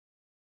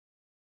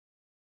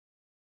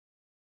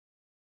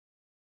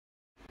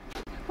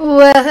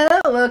Well,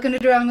 hello, welcome to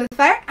Drawing with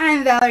Fire.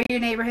 I'm Valarie,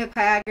 your neighborhood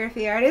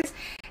pyrography artist,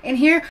 and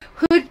here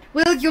who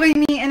will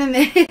join me in a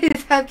minute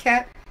is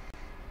Hubcap.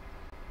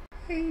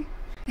 And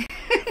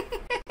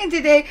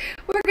today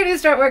we're going to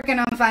start working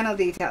on final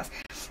details.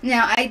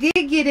 Now, I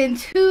did get in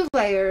 2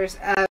 layers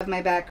of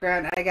my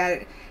background. I got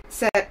it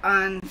set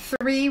on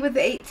 3 with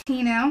the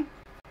 18L,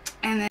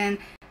 and then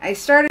I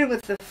started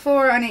with the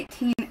 4 on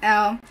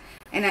 18L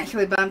and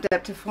actually bumped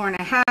up to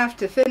 4.5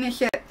 to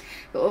finish it.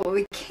 But what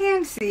we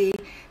can see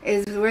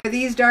is where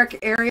these dark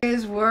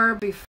areas were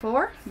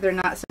before. They're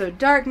not so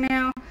dark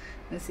now.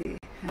 Let's see.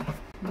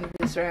 Move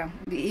this around.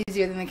 It'll be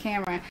easier than the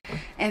camera.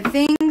 And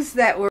things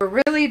that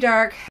were really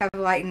dark have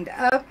lightened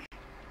up,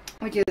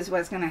 which is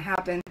what's going to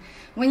happen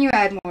when you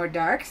add more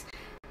darks.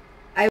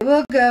 I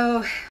will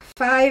go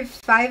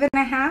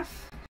 5.5,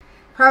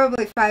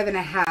 probably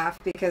 5.5,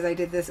 because I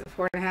did this at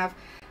 4.5,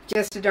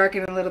 just to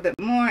darken a little bit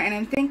more. And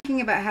I'm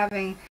thinking about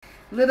having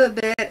a little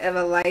bit of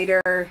a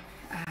lighter,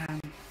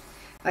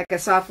 like a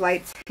soft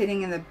light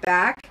hitting in the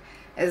back,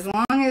 as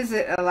long as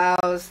it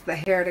allows the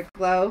hair to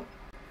glow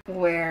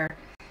where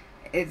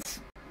it's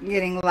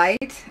getting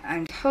light.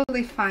 I'm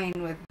totally fine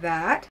with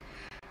that.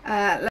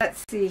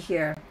 Let's see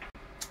here.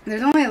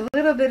 There's only a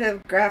little bit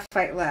of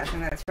graphite left,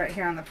 and that's right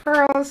here on the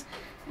pearls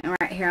and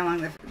right here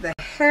along the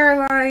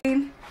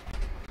hairline.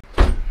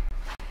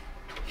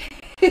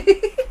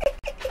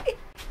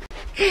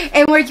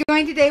 And we're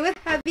joined today with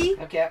hubby.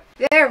 Okay.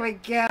 There we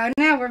go.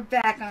 Now we're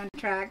back on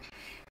track.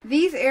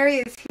 These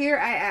areas here,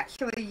 I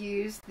actually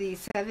used the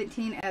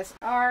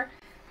 17SR,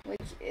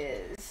 which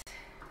is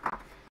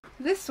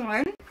this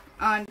one,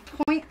 on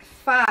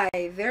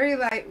 0.5, very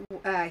light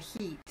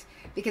heat,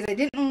 because I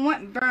didn't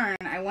want burn.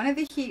 I wanted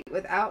the heat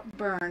without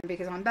burn,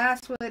 because on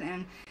basswood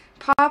and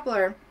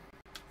poplar,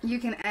 you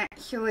can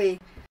actually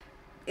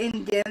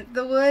indent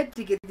the wood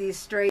to get these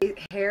straight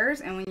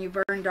hairs, and when you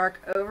burn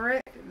dark over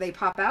it, they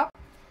pop out.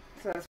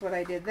 So that's what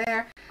I did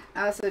there.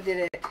 I also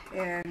did it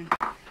in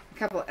a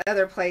couple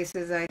other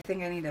places I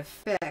think I need to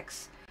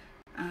fix.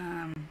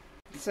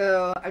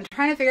 So I'm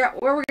trying to figure out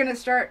where we're going to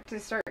start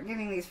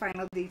getting these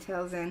final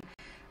details in.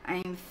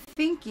 I'm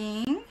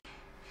thinking,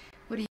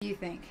 what do you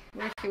think?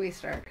 Where should we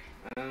start?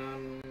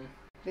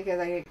 Because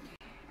I'm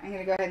going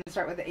to go ahead and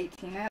start with the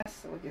 18S,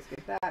 so we'll just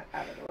get that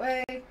out of the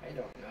way. I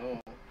don't know.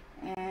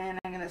 And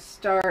I'm going to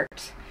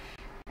start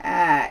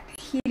at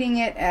heating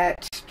it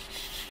at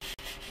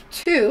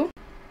 2.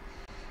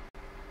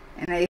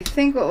 And I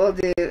think what we'll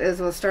do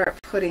is we'll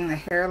start putting the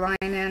hairline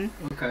in.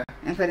 Okay.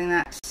 And putting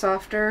that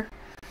softer.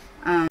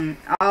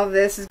 All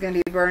this is going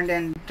to be burned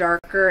in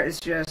darker. It's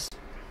just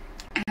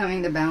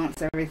having to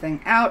balance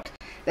everything out.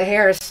 The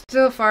hair is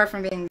still far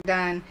from being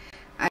done.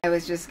 I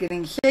was just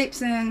getting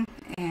shapes in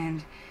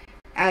and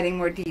adding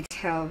more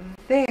detail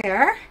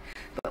there.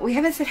 But we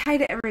haven't said hi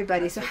to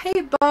everybody. So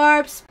hey,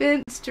 Barb,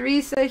 Spence,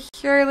 Teresa,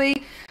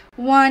 Shirley,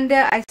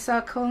 Wanda. I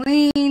saw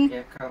Colleen.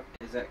 Yeah,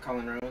 is that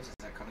Colin Rose? Is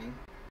that Colleen?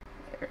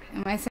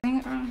 Am I saying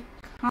it wrong?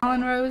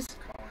 Colin Rose?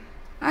 Colin.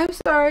 I'm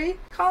sorry.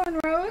 Colin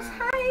Rose.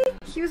 Hi.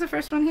 She was the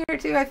first one here,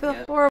 too. I feel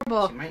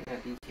horrible. She might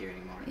not be here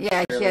anymore.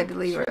 Yeah, she had to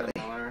leave early.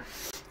 Miller.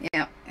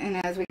 Yeah, and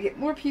as we get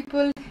more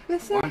people, we'll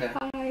say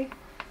hi.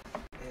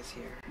 Is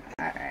here.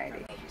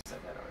 Alrighty. You said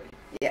that already.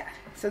 Yeah,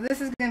 so this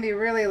is going to be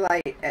really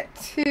light at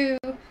 2.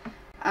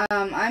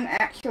 I'm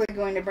actually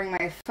going to bring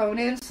my phone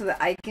in so that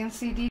I can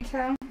see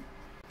detail.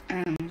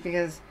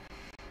 Because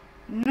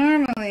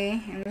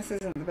normally, and this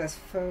isn't the best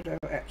photo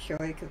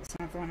actually, because it's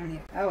not the one I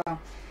need. Oh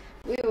well,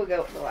 we will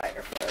go with the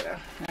lighter photo.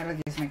 That'll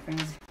just make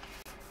things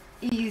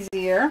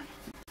easier.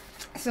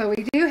 So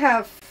we do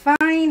have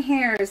fine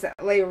hairs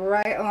that lay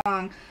right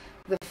along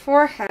the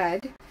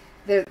forehead.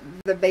 The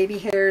baby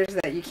hairs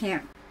that you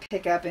can't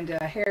pick up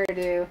into a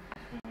hairdo.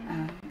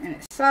 And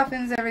it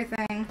softens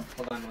everything.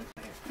 Hold on one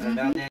second.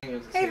 Val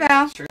Daniels is Hey, here.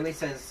 Val. Shirley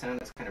says sound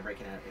that's kind of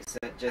breaking up. Is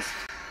that just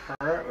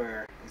her,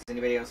 or is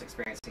anybody else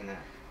experiencing that?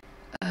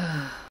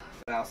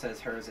 Val says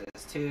hers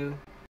is 2.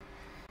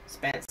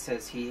 Spence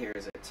says he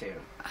hears it too.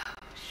 Oh,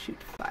 shoot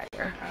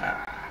fire.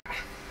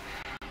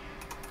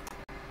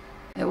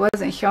 It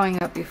wasn't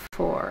showing up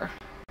before.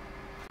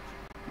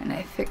 And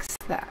I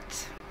fixed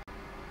that.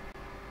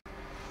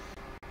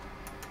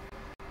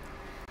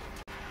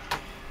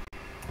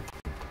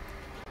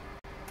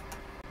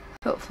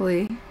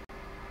 Hopefully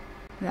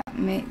that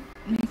may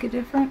make a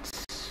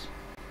difference.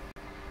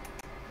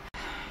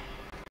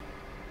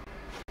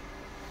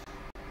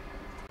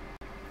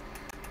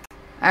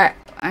 Alright,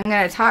 I'm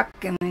going to talk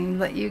and then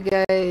let you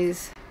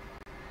guys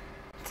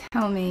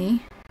tell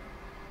me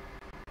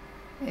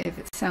if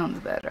it sounds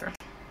better.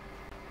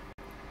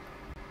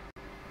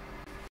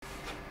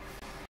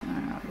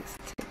 Alright, I'll just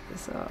take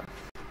this off.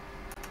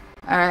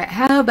 Alright,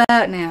 how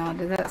about now?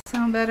 Does that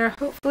sound better?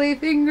 Hopefully,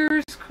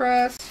 fingers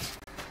crossed.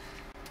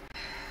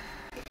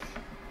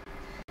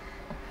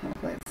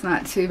 Hopefully it's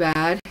not too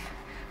bad.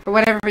 For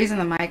whatever reason,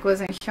 the mic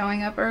wasn't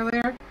showing up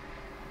earlier.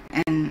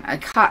 And I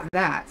caught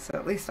that, so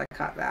at least I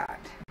caught that.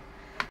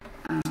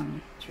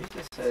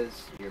 Teresa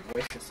says your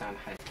voices sound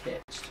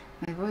high-pitched.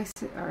 Our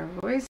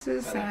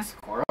voices Are they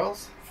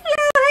squirrels?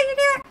 Hello, how you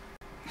doing?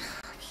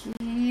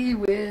 Gee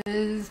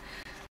whiz.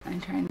 I'm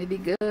trying to be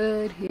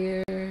good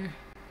here.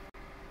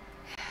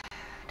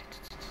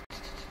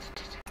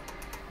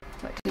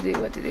 What to do,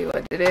 what to do,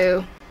 what to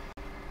do.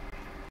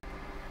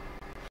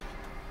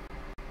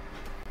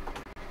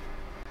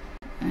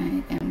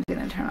 I am going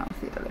to turn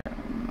off the other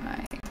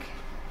mic.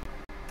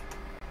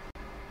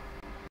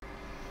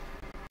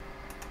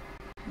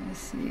 Let's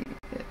see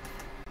if...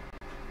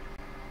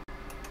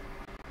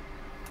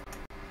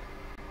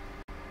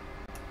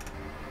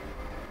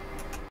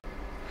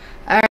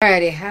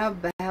 Alrighty, how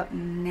about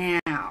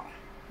now?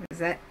 Is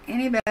that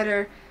any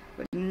better?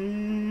 With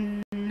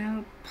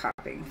no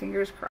popping.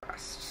 Fingers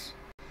crossed.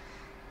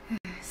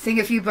 Sing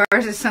a few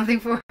bars of something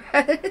for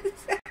us.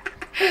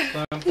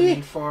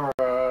 Something for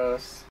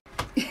us.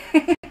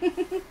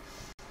 I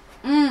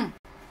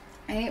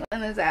hate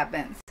when this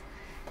happens.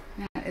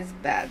 That is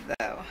bad,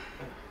 though.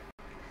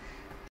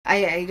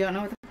 I don't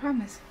know what the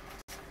problem is.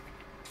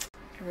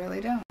 I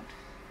really don't.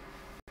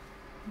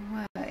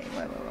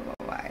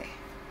 Why?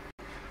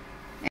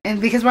 And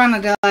because we're on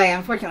a delay,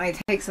 unfortunately, it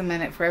takes a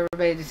minute for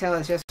everybody to tell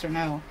us yes or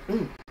no.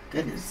 Ooh,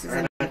 goodness.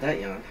 I'm not that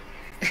young.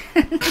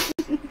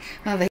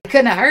 Well, they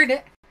couldn't have heard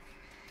it.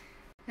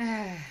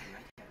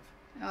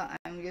 Well,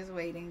 I'm just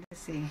waiting to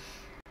see.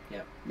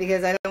 Yep.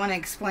 Because I don't want to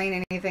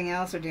explain anything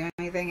else or do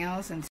anything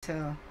else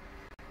until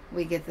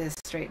we get this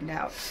straightened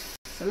out.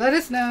 So let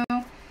us know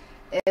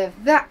if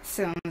that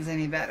sounds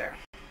any better.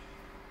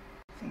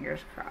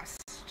 Fingers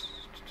crossed.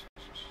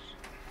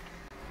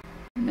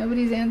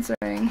 Nobody's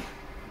answering.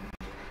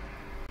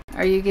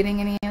 Are you getting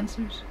any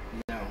answers?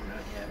 No,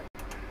 not yet.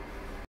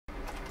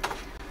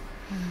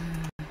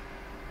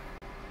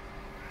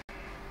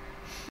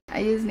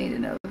 I just need to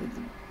know if it's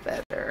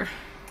better.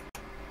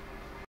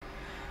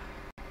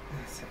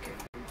 That's like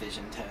a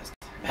vision test.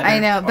 Better I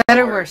know,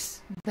 better or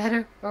worse.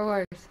 Better or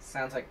worse.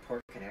 Sounds like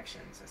poor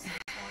connections.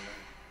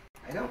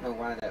 I don't know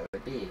why that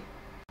would be.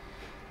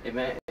 It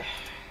may...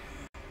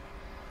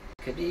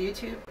 Could be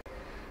YouTube.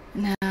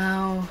 No,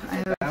 I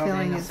have a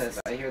feeling it says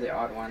I hear the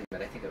odd one,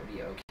 but I think it would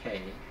be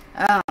okay.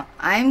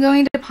 I'm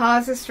going to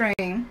pause the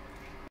stream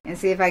and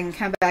see if I can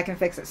come back and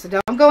fix it. So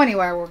don't go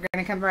anywhere. We're going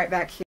to come right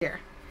back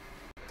here.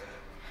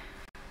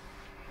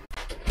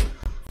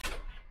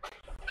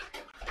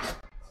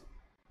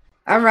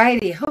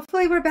 Alrighty,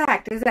 hopefully we're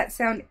back. Does that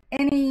sound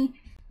any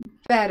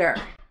better?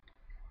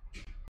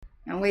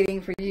 I'm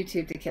waiting for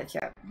YouTube to catch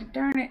up.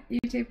 Darn it,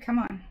 YouTube, come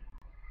on.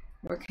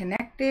 We're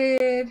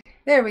connected.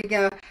 There we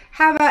go.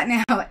 How about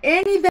now?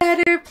 Any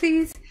better,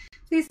 please?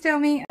 Please tell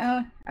me.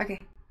 Oh, okay.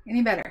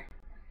 Any better?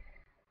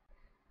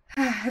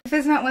 If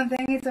it's not one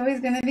thing, it's always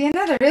going to be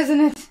another,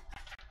 isn't it?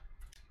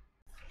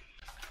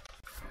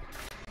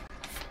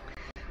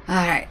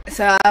 Alright,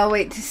 so I'll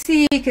wait to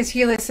see because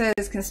Sheila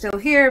says can still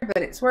hear,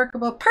 but it's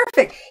workable.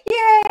 Perfect!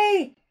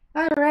 Yay!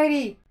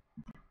 Alrighty.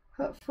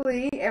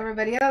 Hopefully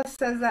everybody else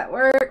says that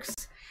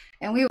works.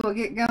 And we will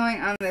get going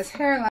on this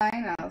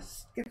hairline. I'll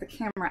get the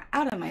camera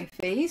out of my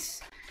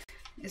face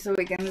so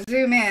we can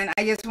zoom in.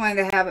 I just wanted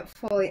to have it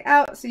fully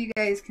out so you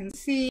guys can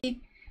see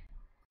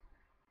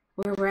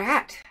where we're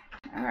at.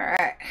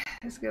 Alright,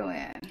 let's go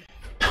in.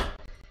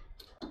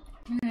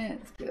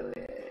 Let's go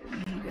in.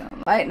 I'm going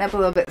to lighten up a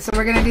little bit. So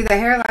we're going to do the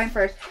hairline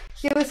first.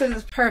 Sheila says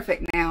it's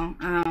perfect now.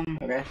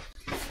 Okay.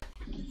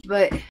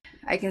 But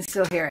I can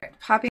still hear it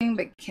popping,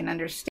 but can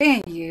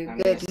understand you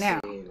good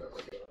now.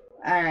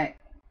 Alright.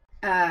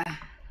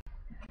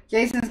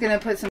 Jason's going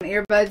to put some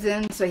earbuds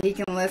in so he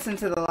can listen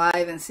to the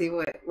live and see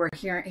what we're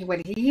hearing,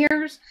 what he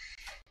hears.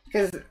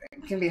 Because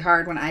it can be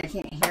hard when I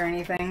can't hear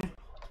anything.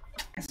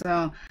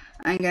 So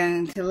I'm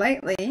going to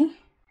lightly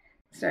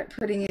start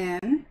putting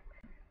in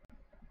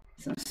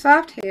some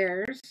soft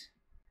hairs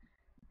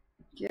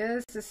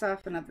just to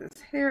soften up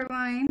this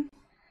hairline.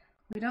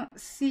 We don't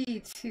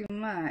see too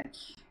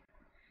much,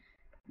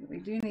 but we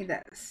do need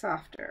that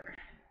softer.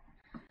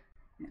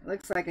 It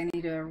looks like I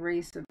need to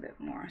erase a bit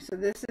more. So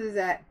this is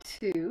at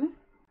 2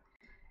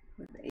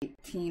 with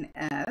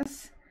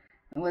 18S.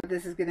 And what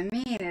this is going to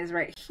mean is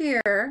right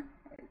here,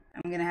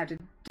 I'm going to have to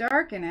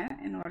darken it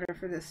in order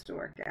for this to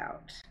work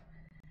out.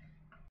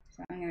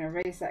 So I'm going to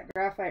erase that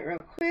graphite real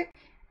quick.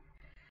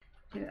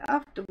 Get it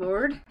off the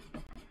board.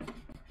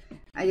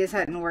 I just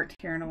hadn't worked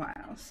here in a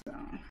while, so.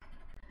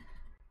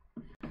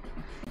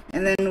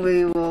 And then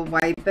we will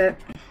wipe it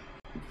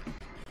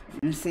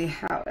and see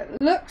how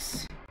it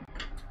looks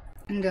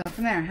and go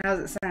from there. How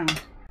does it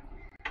sound?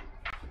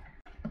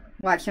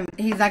 Watch him.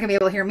 He's not gonna be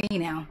able to hear me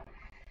now.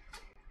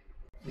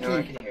 No,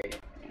 I can hear you.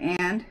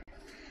 And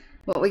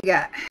what we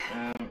got?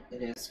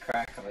 It is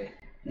crackly.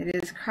 It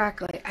is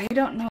crackly. I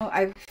don't know.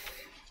 I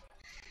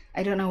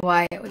don't know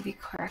why it would be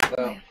crackly.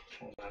 Well,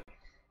 hold on.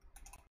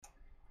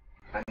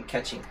 I'm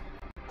catching.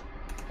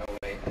 Oh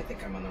wait, I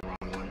think I'm on the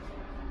wrong one.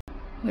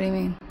 What do you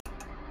mean?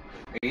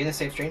 Are you in the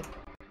same stream?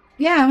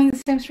 Yeah, I'm in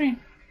the same stream.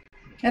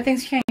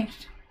 Nothing's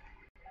changed.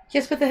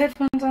 Just put the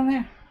headphones on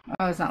there.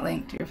 Oh, it's not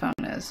linked. Your phone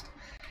is.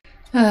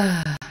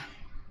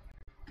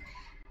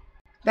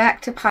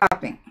 Back to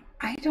popping.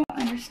 I don't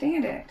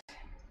understand it.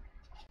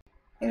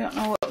 I don't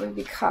know what would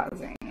be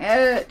causing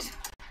it.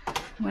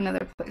 One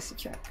other place to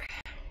check.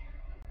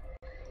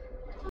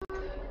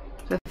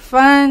 The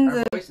funds.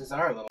 Our voices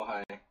are a little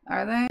high.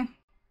 Are they?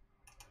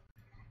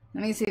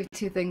 Let me see if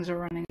two things are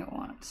running at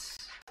once.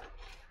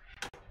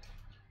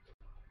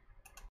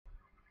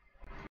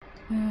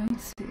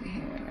 Let's see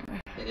here.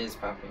 It is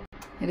popping.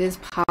 It is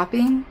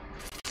popping?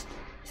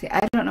 See,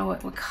 I don't know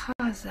what would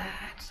cause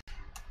that.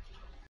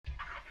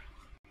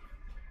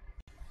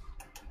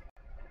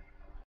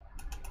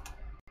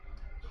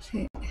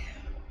 See,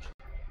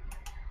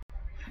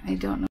 I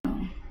don't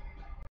know.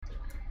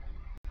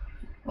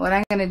 What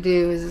I'm going to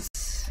do is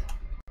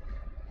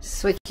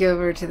switch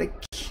over to the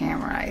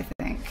camera, I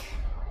think,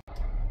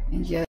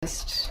 and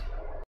just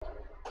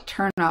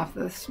turn off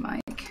this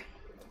mic.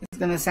 It's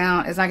not going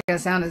to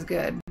sound as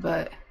good,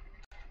 but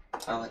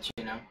I'll let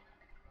you know.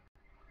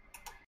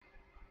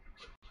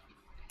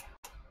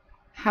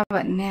 How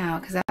about now?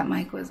 Because that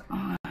mic was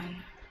on.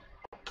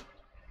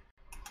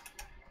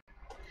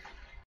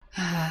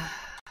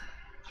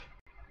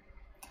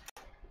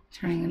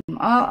 Turning them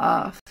all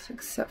off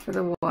except for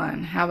the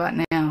one. How about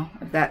now?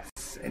 If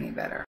that's any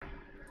better.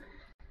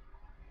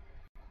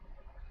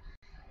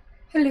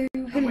 Hello,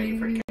 hello. I'm waiting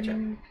for it to catch up.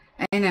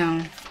 I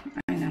know.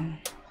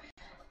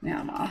 Now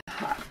I'm all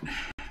hot.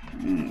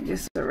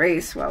 Just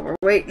erase while we're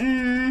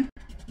waiting.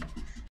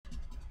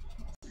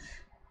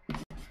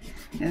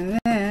 And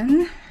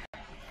then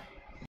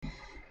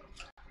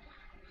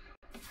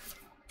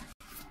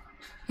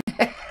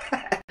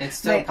it's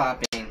still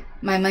popping.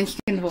 My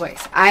munchkin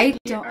voice. I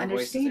don't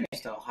understand it. Our voices are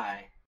still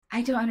high.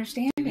 I don't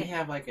understand Do it. we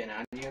have like an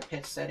audio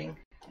pitch setting?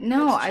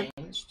 No, I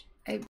changed.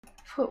 I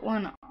put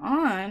one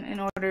on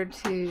in order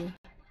to.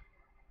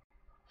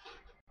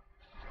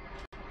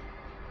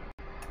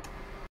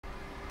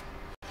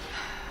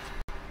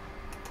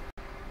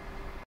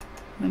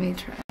 Let me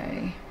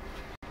try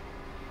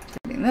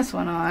putting this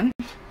one on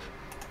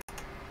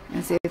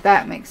and see if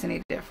that makes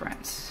any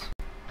difference.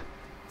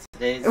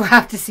 We'll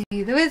have to see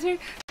the wizard,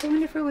 the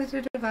wonderful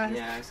Wizard of Oz.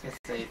 Yeah, I was going to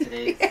say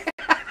today's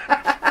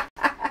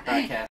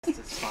broadcast is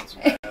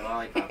sponsored by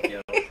Lollipop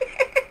Guild.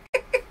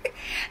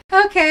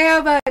 Okay, how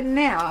about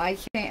now? I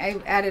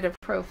added a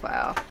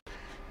profile,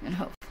 and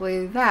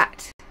hopefully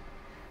that.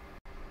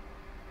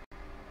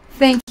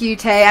 Thank you,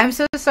 Tay. I'm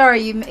so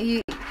sorry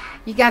you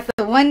got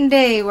the one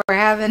day we're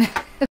having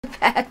a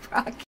bad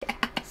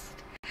broadcast.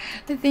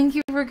 Thank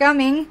you for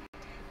coming.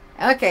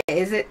 Okay,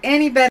 is it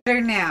any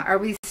better now? Are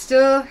we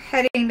still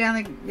heading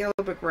down the yellow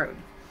brick road?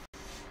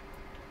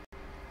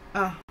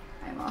 Oh,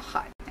 I'm all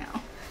hot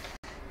now.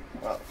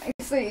 Well, my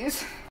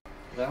sleeves.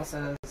 Val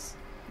says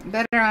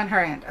better on her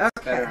end.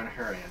 Okay. Better on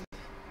her end.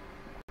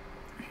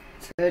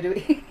 So do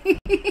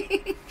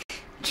we.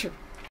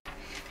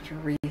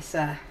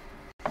 Teresa.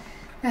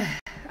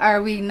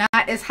 Are we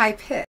not as high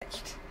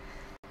pitched?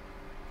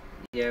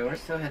 Yeah, we're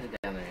still headed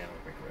down the yellow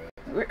brick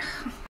road.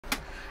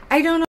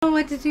 I don't know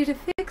what to do to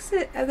fix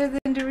it other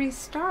than to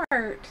restart.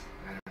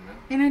 I don't know.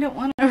 And I don't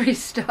want to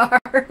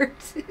restart. But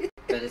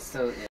it's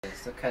still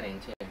cutting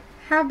too.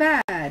 How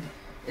bad?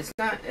 It's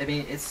not. I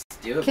mean, it's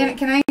doable.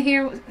 Can I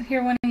hear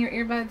one of your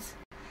earbuds?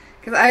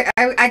 Because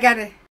I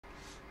gotta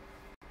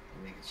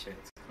make sure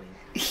it's clean.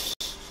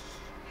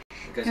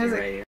 It goes in your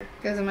right ear.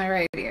 Goes in my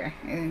right ear.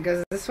 And it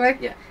goes this way?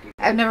 Yeah.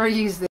 I've never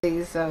used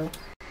these, so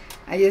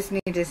I just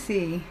need to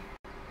see.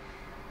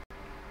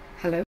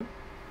 Hello?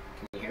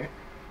 Can you hear it?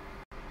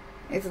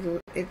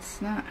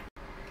 It's not.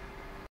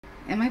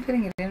 Am I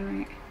putting it in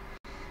right?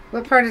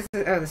 What part is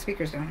it? Oh, the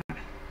speaker's down.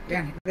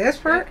 Down here. This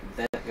part?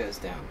 That goes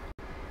down.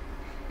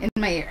 In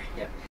my ear?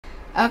 Yep.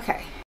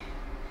 Okay.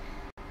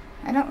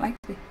 I don't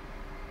like the...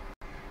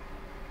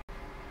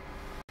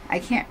 I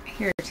can't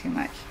hear too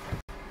much.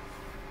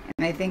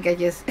 And I think I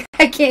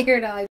can't hear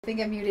it all. I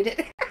think I muted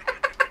it.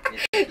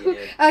 Yes, you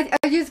did. I'm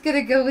just going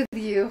to go with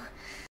you.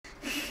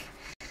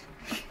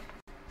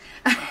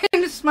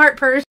 I'm a smart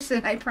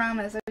person, I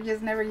promise. I've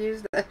just never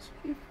used this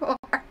before.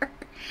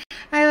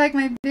 I like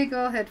my big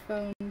old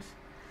headphones.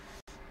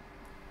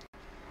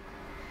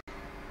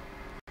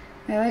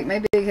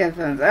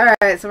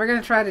 Alright, so we're going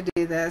to try to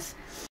do this.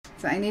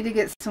 So I need to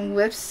get some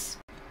whips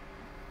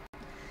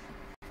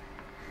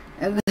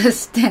of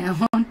this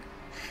down.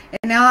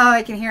 And now all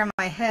I can hear in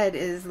my head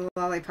is the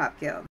Lollipop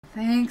Guild.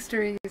 Thanks,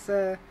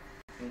 Teresa.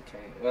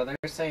 Okay. Well, they're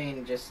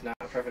saying just not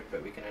perfect,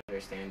 but we can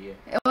understand you.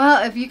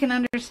 Well, if you can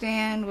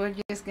understand, we're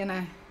just going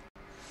to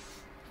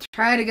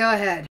try to go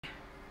ahead.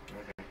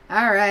 Okay.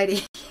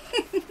 Alrighty.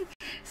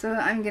 So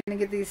I'm going to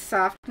get these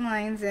soft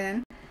lines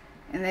in,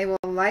 and they will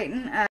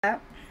lighten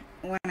up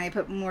when I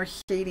put more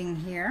shading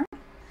here.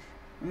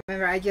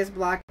 Remember, I just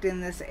blocked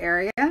in this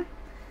area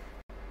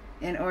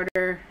in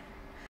order...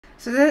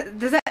 So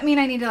does that mean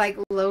I need to like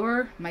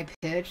lower my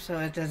pitch so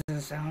it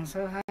doesn't sound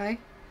so high?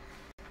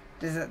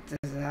 Does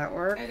that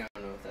work? I don't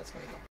know if that's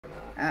going to help or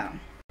not. Oh.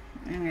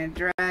 I'm going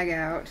to drag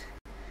out.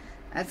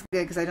 That's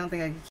good because I don't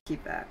think I can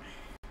keep that.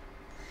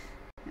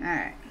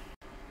 Alright.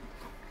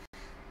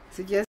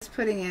 So just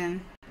putting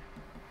in.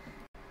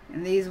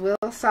 And these will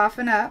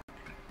soften up.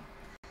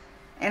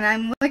 And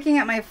I'm looking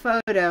at my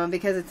photo, and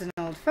because it's an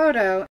old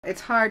photo,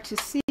 it's hard to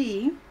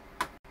see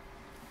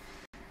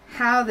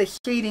how the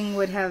shading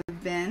would have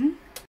been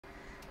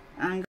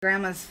on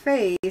Grandma's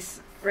face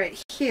right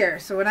here.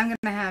 So what I'm going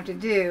to have to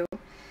do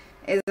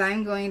is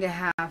I'm going to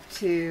have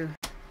to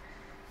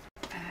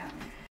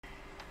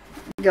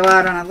go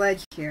out on a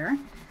ledge here.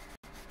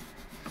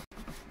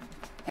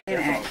 And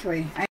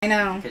actually, I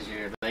know. Because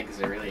your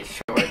legs are really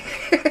short.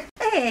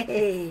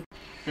 Hey!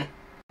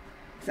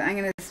 So I'm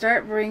going to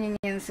start bringing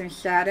in some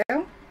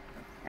shadow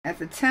at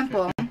the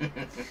temple.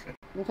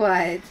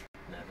 What?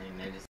 Nothing,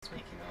 they're just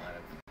making a lot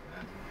of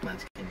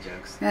munchkin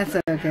jokes. That's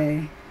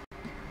okay.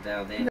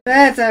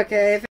 That's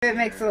okay if it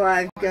makes the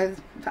live go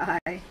by.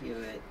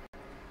 Hewitt.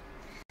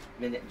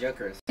 Minute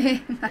Jokers.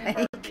 Mike.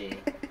 Bart B.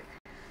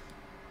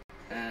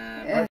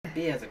 Bart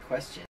B has a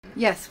question.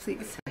 Yes, please.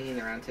 When cleaning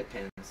the round tip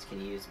pins,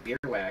 can you use beer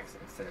wax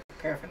instead of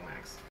paraffin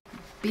wax?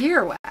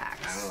 Beer wax?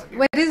 I don't know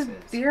what what is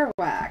beer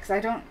wax? I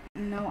don't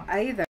know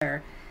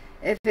either.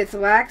 If it's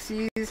wax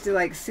used to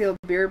like seal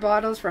beer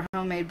bottles for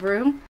homemade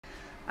brew,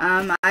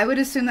 I would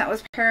assume that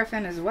was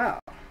paraffin as well.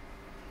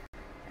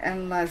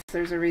 Unless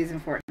there's a reason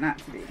for it not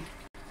to be.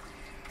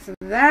 So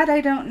that I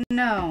don't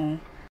know.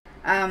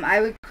 I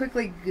would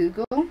quickly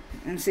Google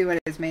and see what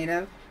it's made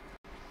of.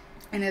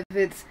 And if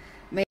it's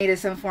made of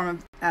some form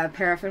of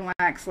paraffin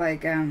wax,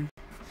 like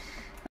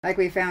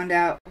we found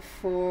out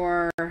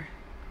for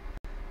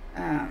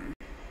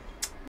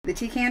the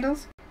tea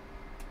candles,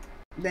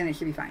 then it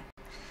should be fine.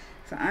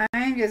 So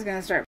I'm just going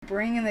to start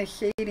bringing the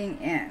shading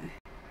in.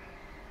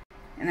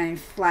 And I'm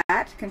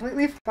flat,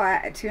 completely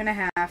flat at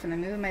 2.5, and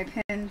I'm moving my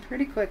pen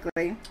pretty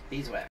quickly.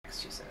 Beeswax,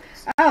 she says.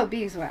 Oh,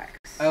 beeswax.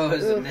 Oh, it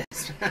was a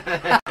miss.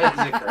 It was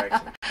a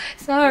correction.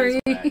 Sorry.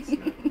 Beeswax,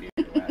 not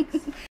beeswax.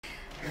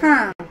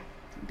 Huh.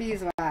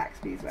 Beeswax.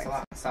 It's a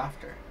lot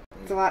softer.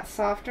 It's a lot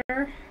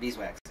softer?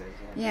 Beeswax is,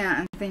 yeah.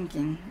 I'm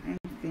thinking.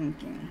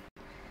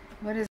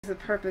 What is the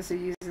purpose of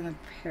using the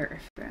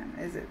paraffin?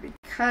 Is it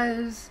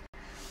because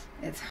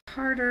it's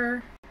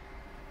harder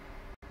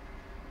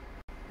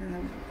than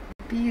the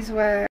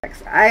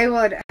beeswax? I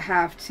would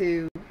have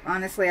to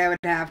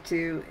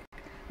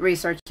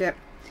research it.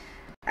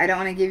 I don't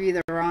want to give you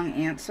the wrong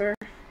answer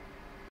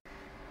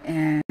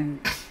and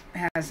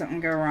have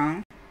something go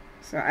wrong.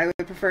 So I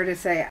would prefer to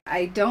say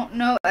I don't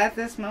know at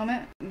this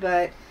moment,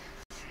 but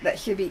that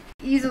should be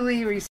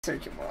easily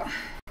researchable.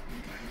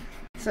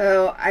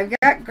 So I've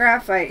got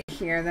graphite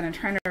here that I'm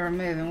trying to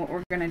remove, and what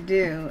we're going to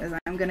do is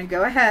I'm going to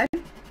go ahead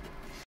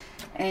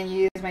and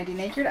use my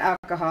denatured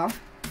alcohol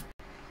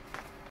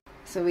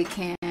so we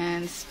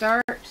can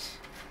start.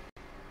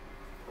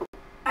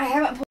 I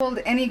haven't pulled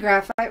any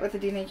graphite with the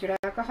denatured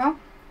alcohol,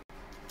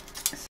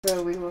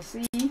 so we will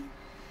see.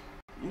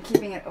 I'm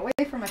keeping it away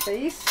from my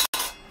face.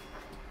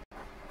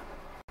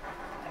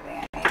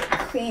 I think I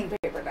need a clean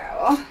paper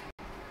towel.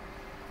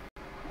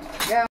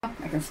 There we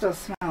go. I can still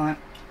smell it.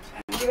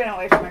 I'm keeping it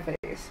away from my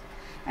face.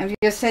 I'm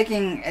just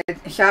taking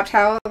a shop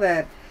towel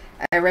that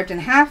I ripped in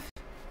half.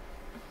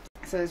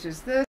 So it's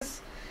just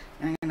this.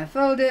 I'm going to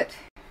fold it.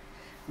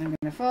 I'm going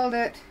to fold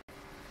it.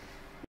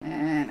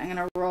 And I'm going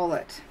to roll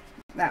it.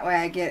 That way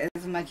I get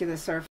as much of the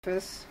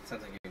surface.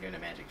 Sounds like you're doing a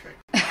magic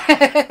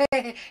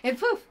trick. And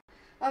poof!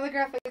 All the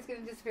graphite is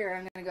going to disappear.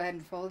 I'm going to go ahead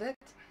and fold it.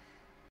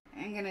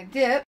 I'm going to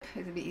dip.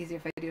 It'll be easier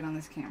if I do it on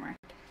this camera.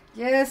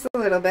 Just a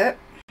little bit.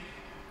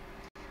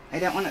 I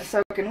don't want it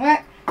soaking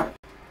wet.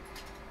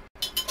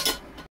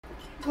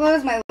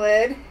 Close my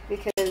lid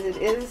because it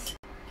is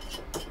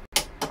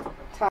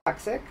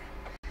toxic.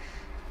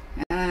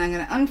 And then I'm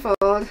going to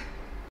unfold.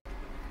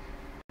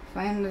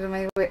 Find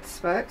my wet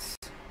spots.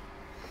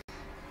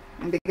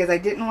 And because I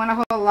didn't want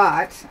a whole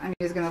lot, I'm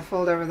just going to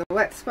fold over the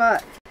wet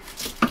spot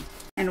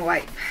and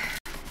wipe.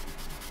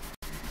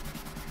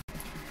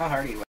 How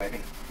hard are you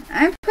wiping?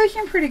 I'm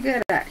pushing pretty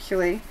good,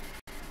 actually.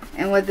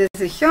 And what this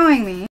is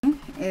showing me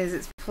is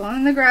it's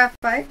pulling the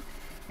graphite.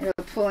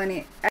 It'll pull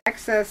any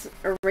excess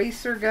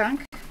eraser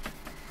gunk.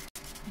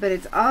 But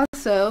it's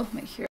also,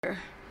 make sure,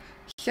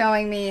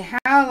 showing me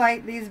how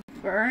light these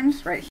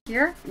burns right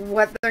here,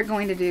 what they're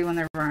going to do when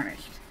they're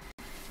varnished.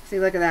 See,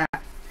 look at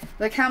that.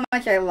 Look how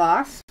much I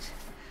lost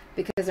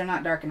because they're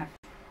not dark enough.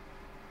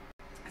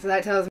 So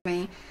that tells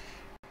me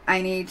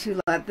I need to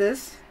let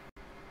this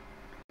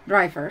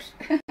dry first.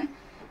 Tighten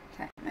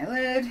my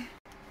lid.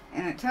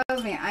 And it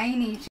tells me I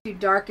need to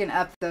darken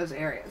up those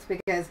areas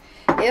because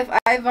if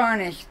I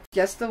varnish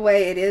just the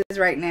way it is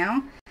right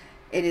now,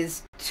 it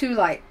is too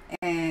light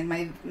and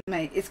my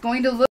it's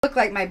going to look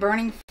like my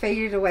burning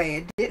faded away.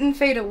 It didn't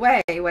fade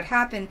away. What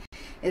happened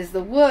is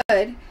the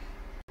wood,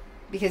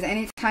 because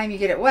anytime you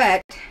get it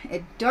wet,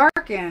 it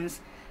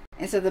darkens,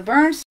 and so the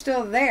burn's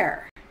still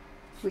there.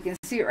 We can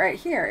see it right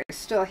here. It's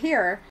still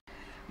here,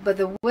 but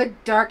the wood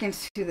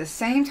darkens to the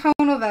same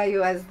tonal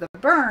value as the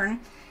burn,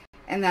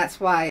 and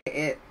that's why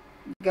it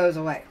goes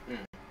away.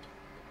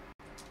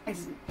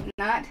 It's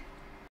not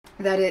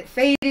that it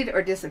faded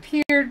or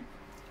disappeared.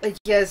 It's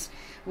just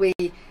we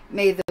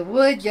made the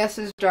wood just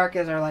as dark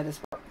as our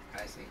lightest part.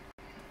 I see.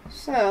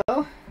 So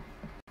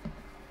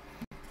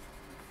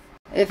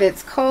if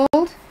it's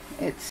cold,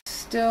 it's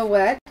still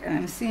wet, and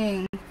I'm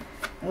seeing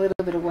a little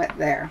bit of wet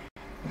there.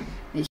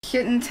 It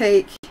shouldn't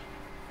take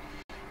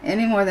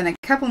any more than a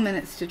couple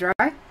minutes to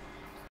dry.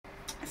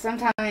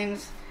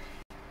 Sometimes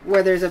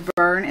where there's a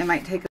burn, it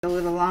might take a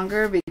little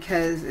longer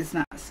because it's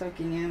not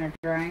soaking in or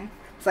drying.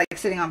 It's like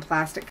sitting on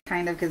plastic,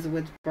 kind of, because the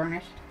wood's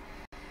burnished.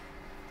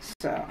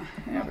 So,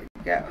 there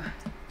we go.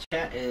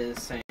 Chat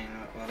is saying,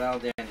 well, Val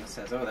Daniel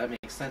says, oh, that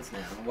makes sense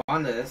now.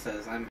 Wanda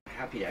says, I'm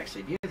happy to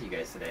actually be with you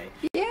guys today.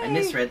 Yay! I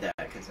misread that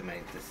because of my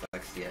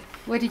dyslexia.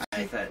 What did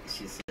I you... thought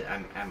she said,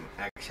 I'm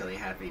actually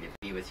happy to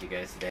be with you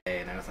guys today.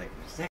 And I was like,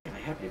 exactly,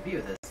 I'm happy to be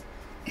with us.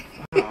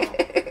 Wow.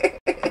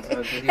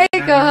 So, Hey,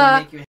 Goha!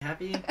 Make you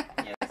happy?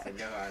 Yes, and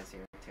Goha is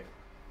here too.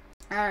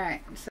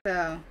 Alright,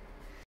 so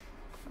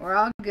we're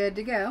all good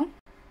to go.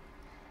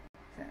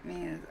 That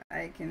means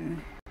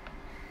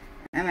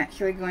I'm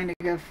actually going to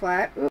go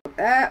flat. Oop,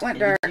 that went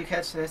dark. Did you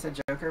catch this? A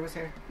Joker was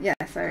here? Yes,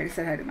 I already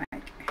said hi to Mike.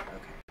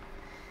 Okay.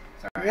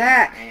 Sorry,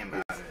 That I am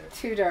out of is it.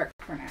 too dark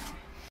for now.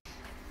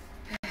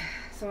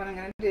 So what I'm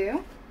going to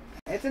do,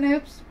 it's an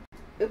oops.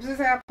 Oops has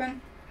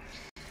happened.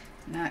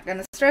 Not going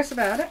to stress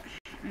about it.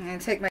 I'm going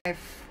to take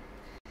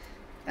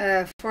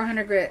my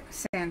 400 grit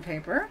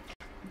sandpaper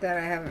that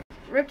I have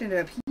ripped into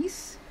a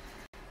piece.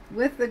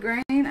 With the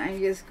grain, I'm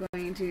just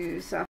going to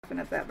soften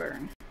up that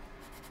burn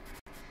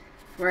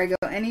before I go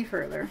any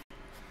further.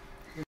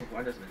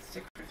 Wanda's been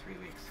sick for 3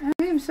 weeks.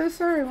 I am so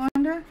sorry,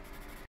 Wanda.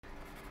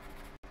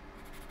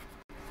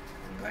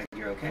 I'm glad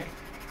you're okay.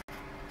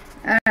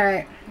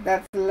 Alright,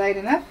 that's light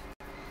enough.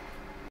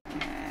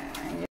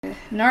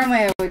 Normally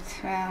I would,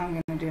 well, I'm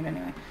going to do it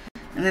anyway.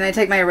 And then I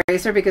take my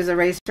eraser because the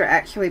eraser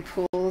actually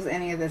pulls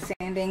any of the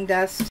sanding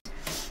dust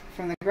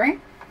from the grain.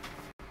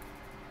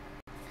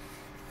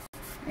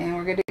 And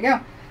we're good to go.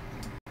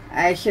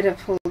 I should have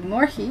pulled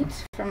more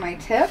heat from my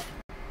tip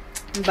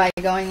by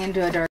going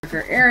into a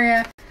darker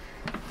area.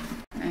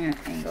 I'm going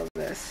to angle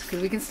this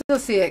because we can still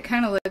see it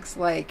kind of looks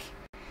like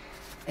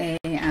a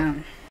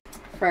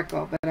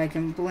freckle, but I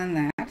can blend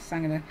that. So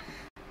I'm going to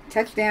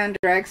touch down,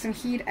 drag some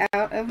heat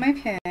out of my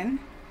pen,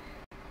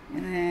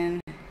 and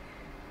then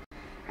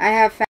I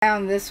have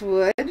found this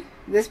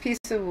piece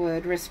of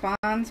wood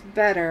responds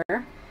better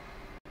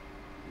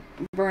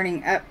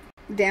burning up,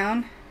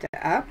 down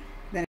to up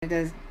than it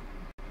does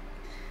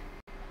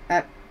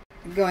up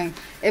going.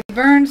 It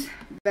burns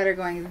better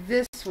going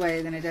this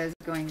way than it does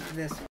going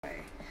this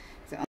way.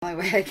 It's the only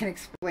way I can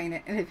explain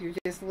it. And if you're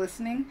just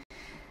listening,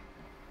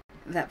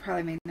 that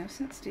probably made no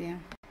sense to you.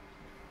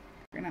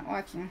 If you're not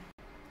watching.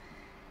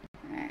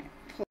 Alright,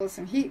 pull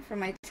some heat from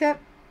my tip.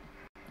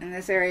 And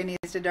this area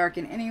needs to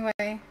darken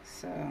anyway,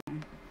 so.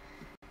 And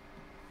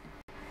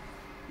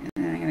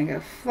then I'm going to go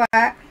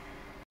flat.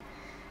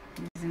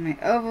 Using my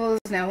ovals.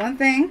 Now one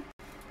thing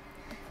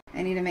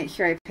I need to make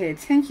sure I pay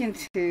attention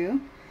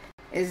to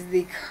is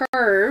the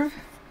curve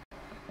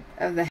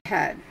of the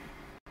head.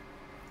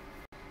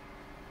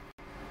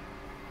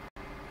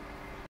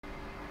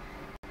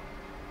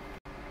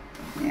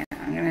 Yeah,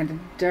 I'm going to have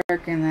to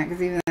darken that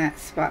because even that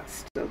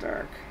spot's still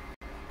dark.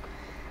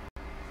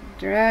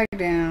 Drag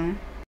down.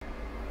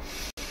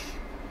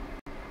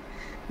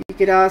 You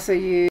could also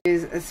use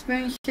a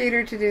spoon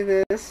shader to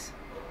do this.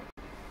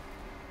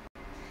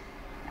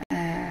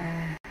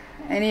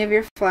 Any of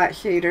your flat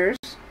shaders.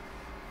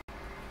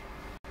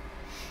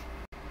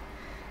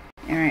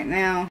 And right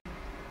now,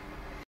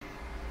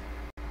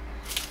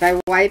 if I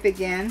wipe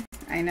again,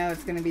 I know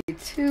it's going to be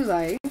too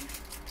light.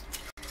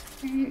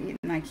 Are you eating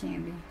my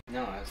candy?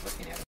 No, I was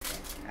looking at it.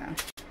 Oh.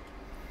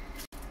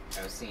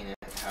 I was seeing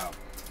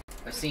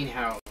I've seen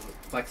how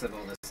flexible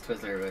this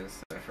Twizzler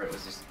was. For it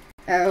was just.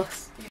 Oh.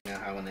 You know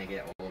how when they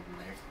get old in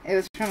there. It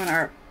was from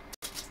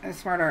a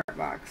smart art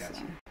box.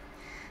 Gotcha.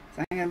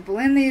 So I'm going to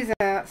blend these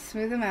out,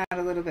 smooth them out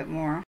a little bit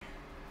more.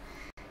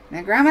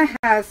 Now Grandma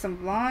has some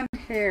blonde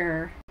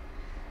hair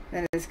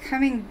that is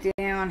coming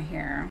down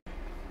here.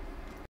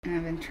 And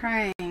I've been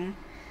trying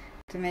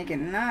to make it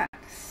not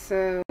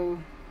so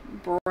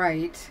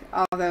bright,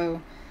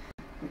 although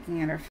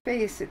looking at her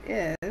face it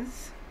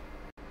is.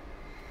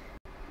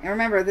 And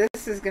remember,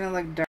 this is going to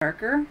look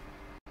darker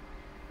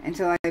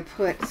until I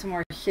put some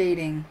more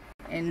shading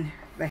in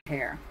the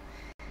hair.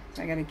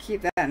 So I got to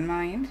keep that in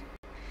mind.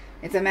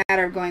 It's a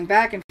matter of going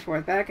back and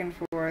forth,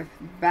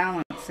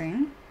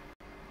 balancing.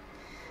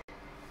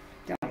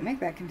 Don't make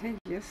that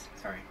contagious.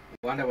 Sorry.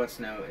 Wanda wants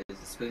to know, is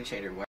the spoon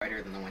shader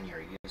wider than the one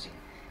you're using?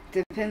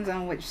 Depends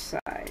on which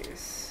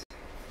size.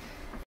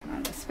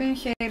 On the spoon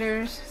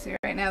shaders, see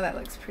right now that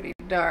looks pretty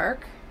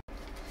dark.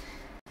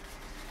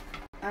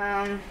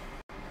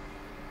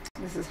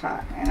 This is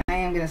hot, and I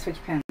am going to switch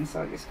pens,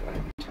 so I'll just go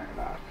ahead and turn it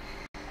off.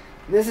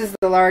 This is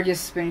the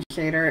largest spoon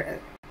shader,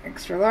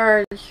 extra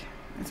large.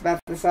 It's about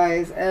the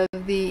size of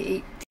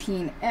the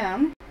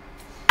 18M,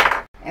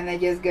 and they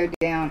just go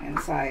down in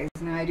size.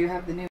 Now I do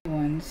have the new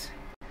ones.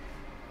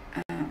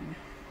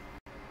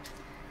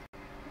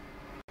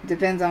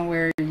 Depends on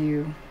where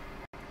you.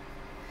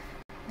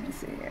 Let's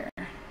see here.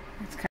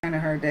 It's kind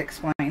of hard to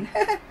explain.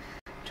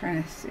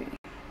 Trying to see.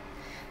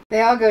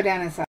 They all go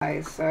down in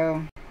size,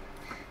 so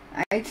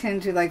I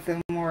tend to like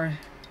the more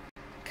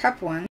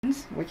cup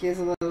ones, which is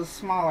a little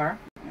smaller.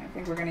 I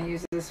think we're going to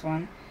use this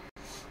one.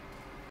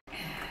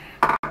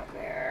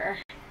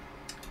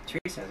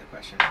 Teresa has a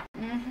question.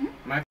 Mm-hmm.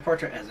 My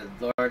portrait has a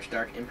large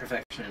dark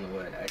imperfection in the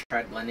wood. I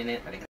tried blending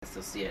it, but I can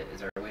still see it.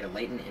 Is there a way to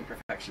lighten the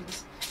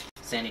imperfections?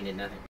 Sanding did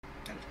nothing.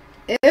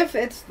 If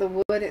it's the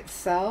wood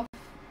itself,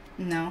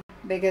 no,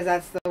 because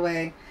that's the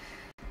way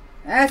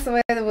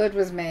the wood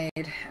was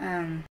made.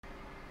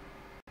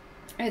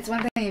 It's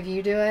one thing if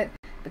you do it,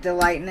 but to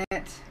lighten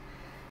it,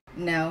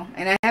 no.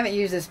 And I haven't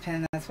used this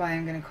pen, that's why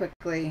I'm going to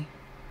quickly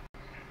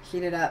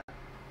heat it up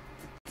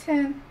to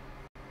 10.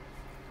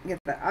 Get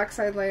the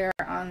oxide layer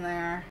on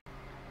there.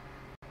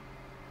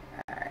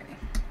 Alrighty.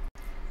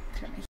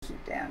 Turn the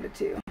heat down to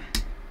 2.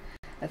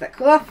 Let that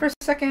cool off for a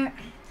second.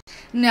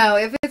 No,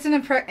 if it's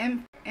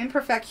an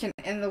imperfection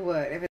in the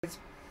wood, if it's,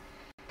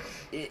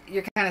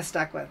 you're kind of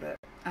stuck with it.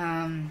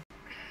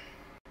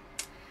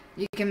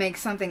 You can make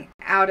something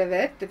out of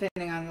it,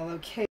 depending on the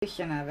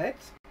location of it.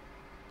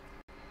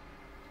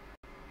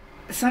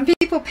 Some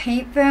people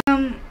paint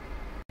them,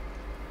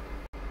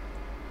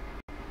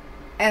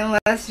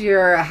 unless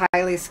you're a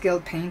highly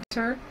skilled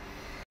painter.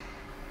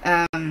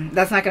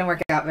 That's not going to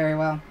work out very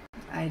well.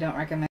 I don't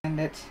recommend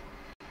it.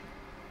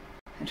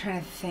 I'm trying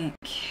to think.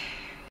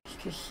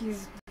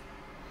 He's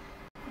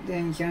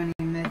doing Joni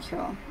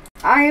Mitchell.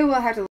 I will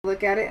have to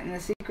look at it in the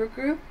secret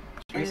group.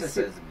 Teresa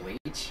says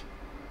bleach.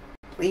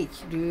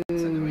 Bleach, dude.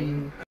 It's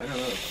annoying. I don't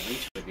know if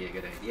bleach would be a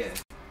good idea.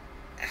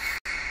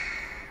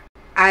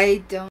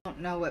 I don't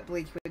know what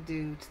bleach would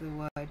do to the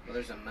wood. Well,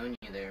 there's ammonia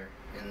there.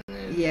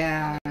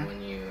 Yeah. And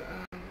when you...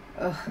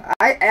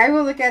 I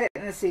will look at it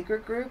in the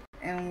secret group,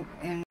 and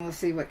we'll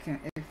see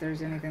if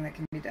there's anything that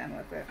can be done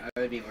with it. I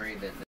would be worried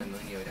that the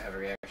ammonia would have a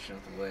reaction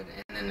with the wood,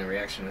 and then the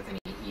reaction with any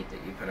heat that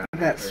you put on it.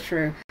 That's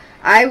true.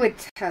 I would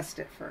test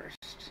it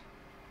first.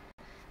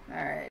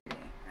 Alright.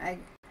 I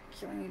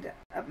actually need to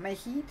up my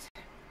heat.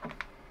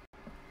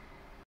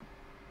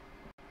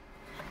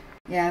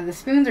 Yeah, the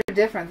spoons are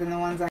different than the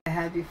ones I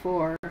had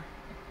before,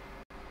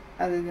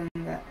 other than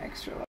the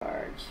extra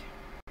large.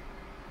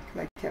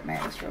 I kept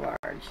my extra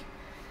large.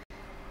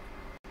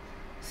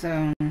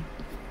 So,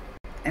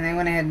 and I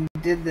went ahead and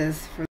did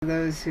this for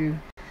those who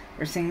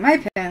were seeing my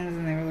pens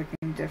and they were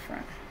looking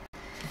different.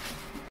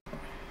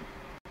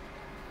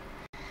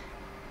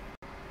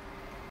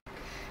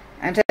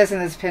 I'm testing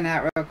this pen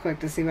out real quick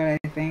to see what I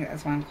think.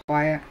 That's why I'm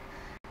quiet.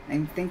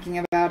 I'm thinking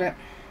about it.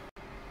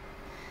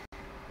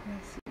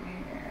 Let's see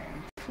here.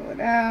 Pull it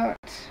out.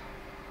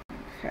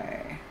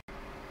 Okay.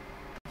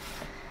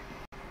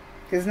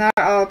 Because not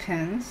all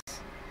pens,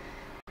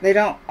 they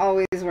don't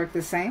always work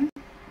the same.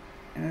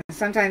 And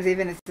sometimes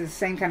even it's the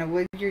same kind of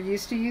wood you're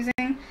used to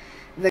using,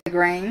 the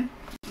grain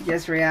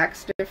just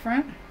reacts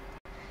different.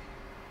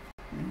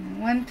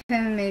 And one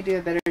pen may do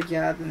a better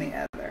job than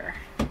the other.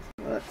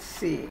 So let's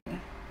see.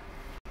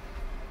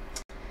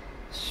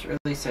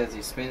 Shirley says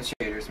these spoon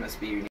shaders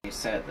must be your new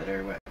set that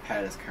our wet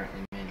pad is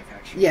currently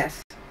manufactured.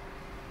 Yes.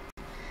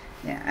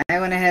 Yeah, I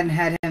went ahead and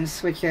had him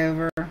switch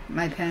over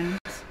my pens.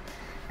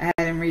 I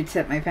had him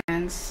retip my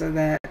pens so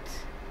that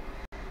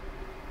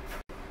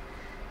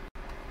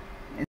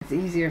it's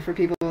easier for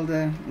people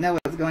to know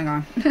what's going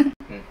on. So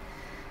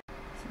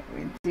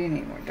we do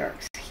need more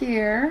darks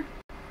here.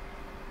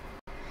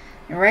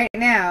 And right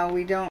now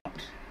we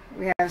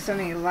have so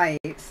many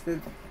lights that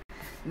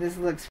this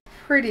looks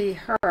pretty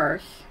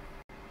harsh.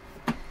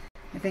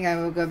 I think I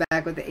will go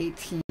back with the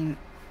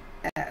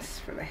 18S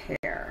for the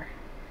hair.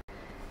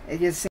 It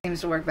just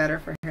seems to work better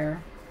for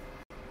hair.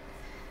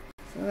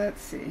 So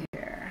let's see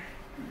here.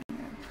 I'm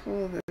going to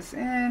pull this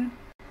in.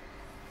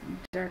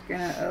 Darken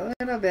it a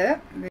little bit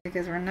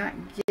because we're not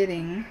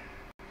getting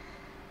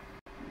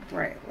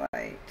bright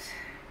light.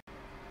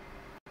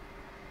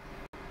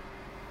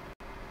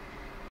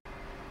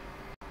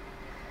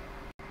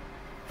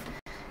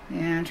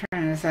 Yeah, I'm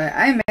trying to decide.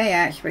 I may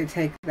actually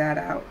take that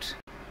out.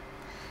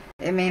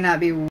 It may not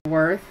be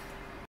worth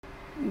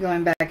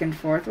going back and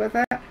forth with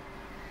it.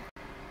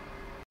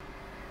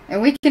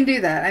 And we can do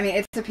that. I mean,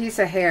 it's a piece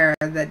of hair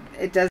that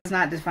it does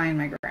not define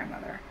my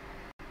grandmother.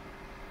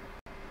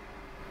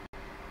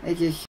 It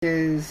just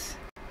shows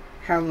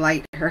how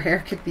light her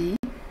hair could be.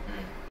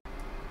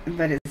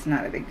 But it's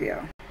not a big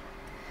deal.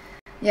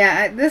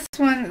 Yeah, this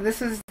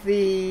is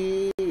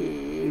the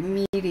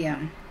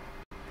medium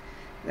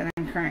that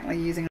I'm currently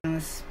using on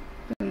the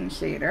spoon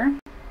shader.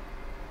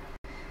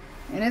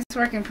 And it's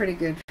working pretty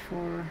good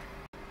for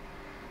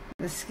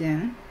the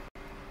skin.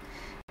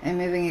 I'm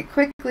moving it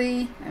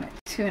quickly. I'm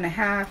at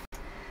 2.5.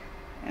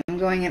 I'm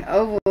going in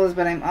ovals,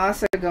 but I'm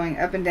also going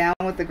up and down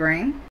with the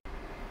grain.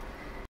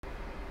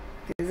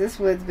 Because this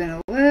wood's been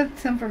a little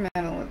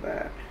temperamental with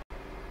that.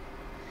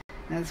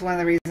 And that's one of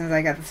the reasons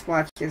I got the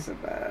splotches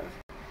above.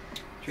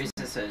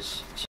 Teresa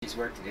says she's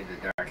worked to do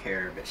the dark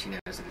hair, but she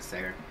knows that it's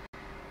there.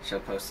 She'll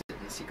post it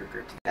in the secret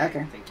group today.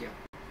 Okay. Thank you.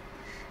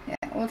 Yeah,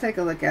 we'll take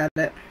a look at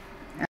it.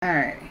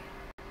 Alright.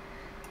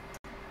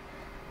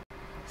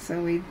 So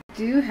we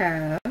do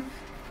have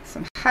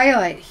some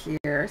highlight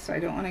here, so I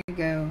don't want to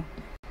go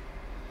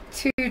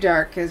too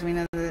dark because we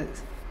know that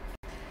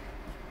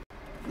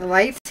the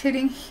light's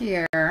hitting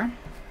here.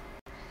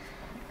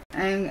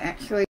 I'm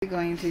actually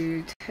going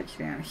to touch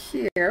down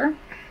here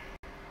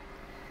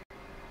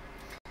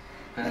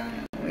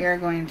We are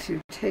going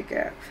to take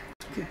up.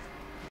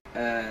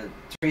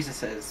 Teresa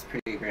says,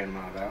 pretty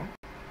grandma Val.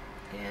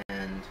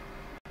 And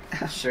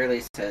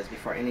Shirley says,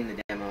 before ending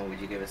the demo, would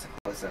you give us a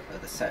close-up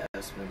of the set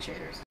of spoon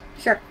shaders?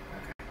 Sure.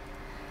 Okay.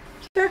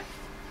 Sure.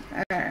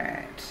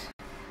 Alright.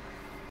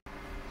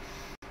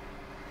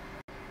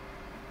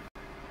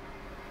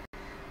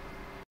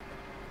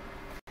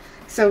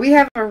 So we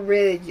have a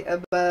ridge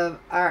above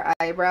our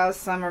eyebrows.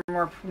 Some are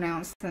more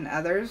pronounced than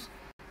others.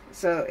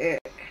 So it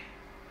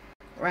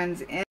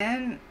runs in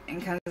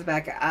and comes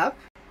back up.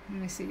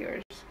 Let me see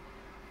yours.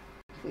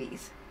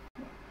 Please.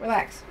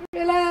 Relax.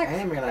 Relax. I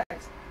am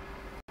relaxed.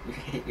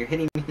 You're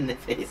hitting me in the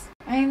face.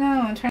 I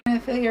know. I'm trying to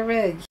feel your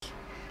ridge.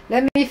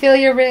 Let me feel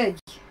your ridge.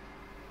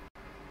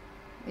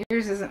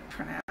 Yours isn't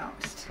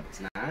pronounced.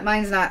 It's not?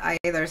 Mine's not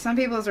either. Some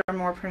people's are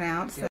more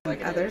pronounced than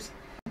like others.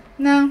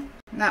 No,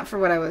 not for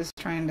what I was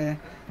trying to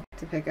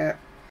pick up.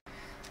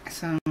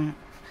 So,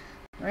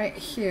 right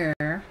here,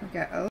 we've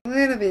got a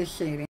little bit of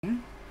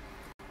shading.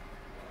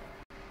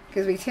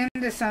 Because we tend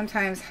to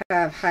sometimes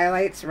have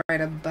highlights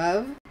right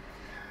above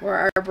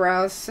where our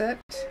brows sit.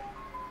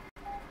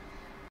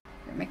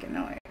 They're making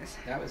noise.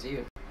 That was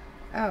you.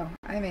 Oh,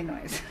 I made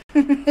noise.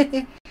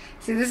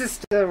 See, this is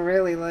still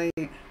really light.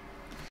 I'm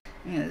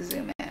going to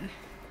zoom in.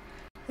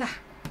 Ah.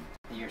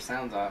 Your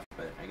sound's off,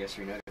 but I guess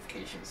your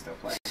notification's still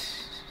playing.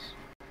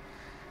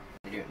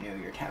 You don't know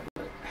your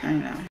tablet. I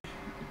know.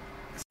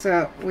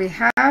 So we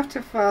have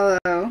to follow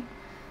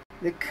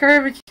the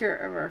curvature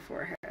of our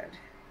forehead.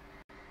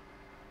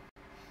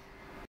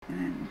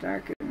 And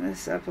darken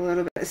this up a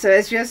little bit. So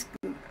it's just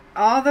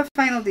all the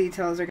final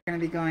details are going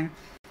to be going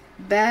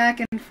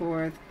back and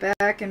forth,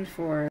 back and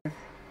forth.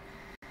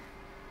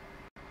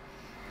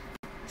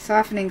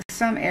 Softening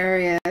some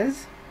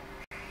areas.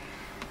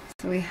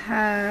 So we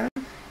have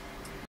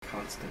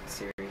Constant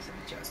series of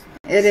adjustments.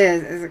 It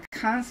is a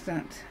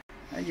constant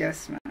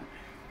adjustment.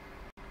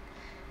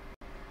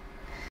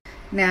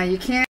 Now you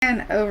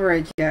can over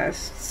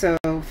adjust, so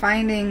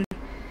finding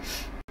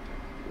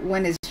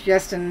when is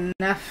just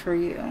enough for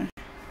you.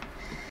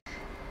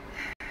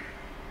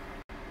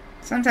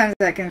 Sometimes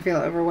that can feel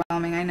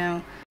overwhelming. I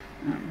know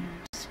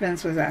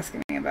Spence was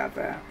asking me about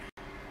that.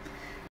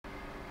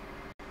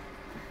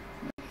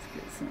 Let's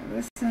get some of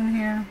this in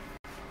here.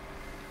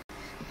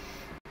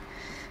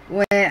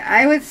 When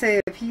I would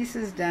say a piece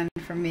is done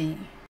for me,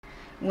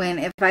 when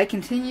if I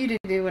continue to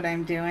do what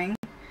I'm doing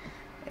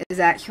is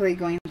actually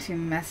going to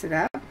mess it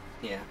up,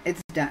 yeah,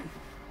 it's done.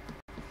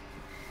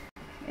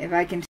 If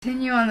I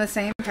continue on the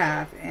same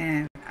path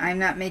and I'm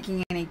not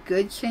making any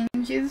good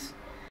changes,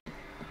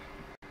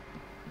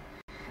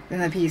 then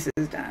the piece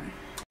is done.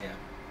 Yeah.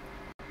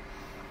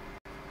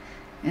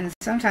 And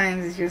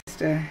sometimes it's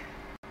just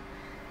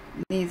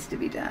needs to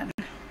be done.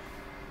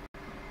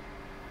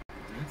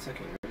 That's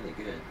looking really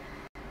good.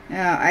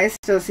 Now, I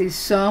still see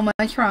so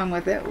much wrong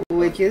with it,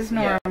 which is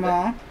normal.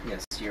 Yeah,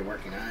 yes, you're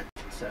working on it,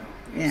 so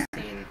yeah.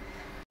 Seen...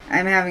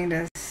 I'm having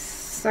to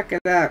suck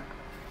it up.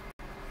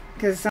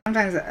 Because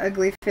sometimes an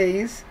ugly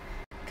face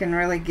can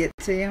really get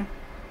to you.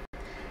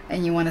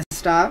 And you want to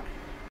stop.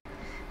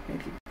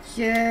 If you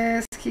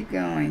just keep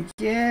going,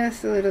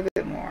 just a little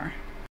bit more.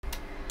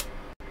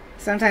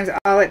 Sometimes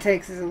all it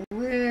takes is a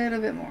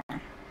little bit more.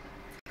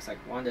 It's like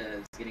Wanda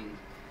is getting,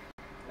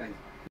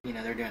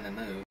 they're doing the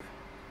move.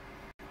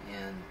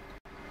 And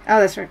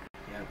oh, that's right.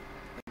 Yeah,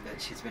 that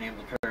she's been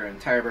able to put her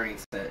entire burning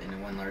set into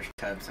one large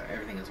tub, so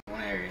everything is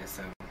one area.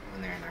 So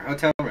when they're in their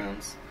hotel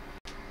rooms,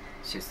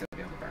 she'll still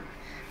be able to burn.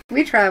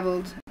 We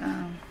traveled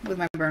with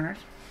my burners.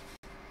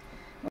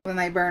 With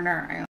my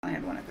burner, I only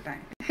had one at the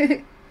time.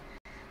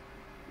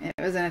 It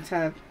was in a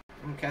tub.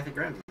 Oh, Kathy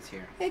Grimes is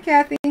here. Hey,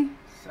 Kathy.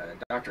 It's a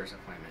doctor's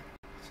appointment.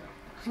 So.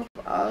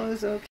 Hope all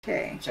is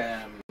okay. Which,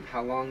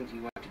 how long do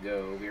you want to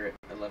go? We're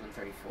at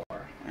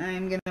 11:34.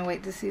 I'm going to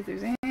wait to see if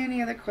there's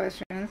any other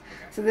questions. Okay.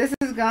 So this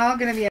is all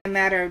going to be a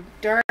matter of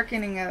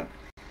darkening up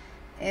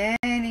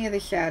any of the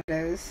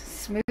shadows,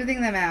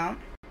 smoothing them out.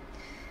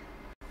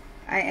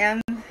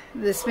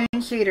 The spoon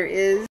shader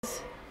is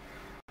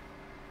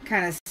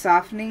kind of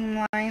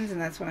softening lines, and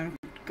that's what I'm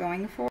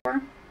going for.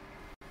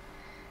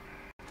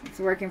 It's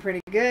working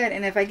pretty good,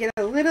 and if I get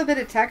a little bit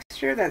of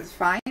texture, that's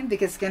fine,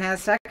 because skin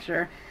has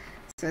texture.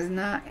 So it's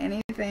not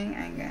anything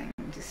I'm going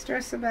to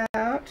stress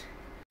about.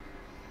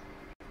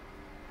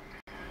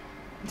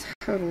 It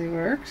totally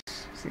works.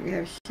 See, we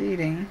have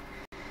shading.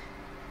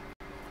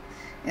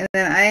 And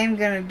then I am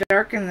going to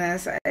darken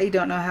this. I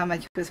don't know how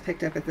much was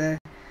picked up at the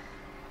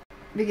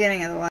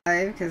beginning of the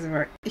live because of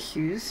our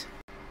issues.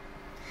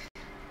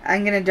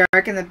 I'm going to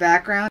darken the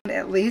background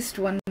at least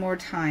one more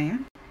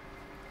time.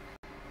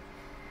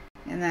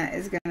 And that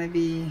is going to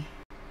be...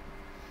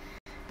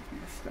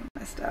 That's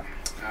messed up.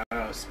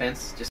 Oh,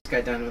 Spence just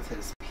got done with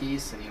his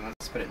piece and he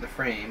wants to put it in the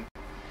frame.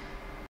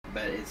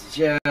 But it's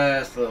just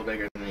a little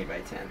bigger than 8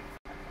 by 10.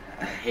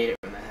 I hate it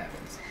when that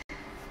happens.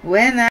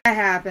 When that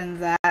happens,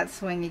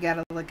 that's when you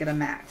gotta look at a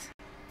mat.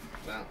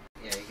 Well,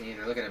 yeah, you can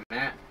either look at a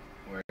mat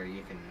or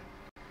you can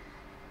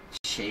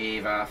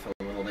shave off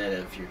a little bit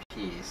of your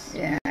piece.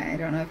 Yeah, I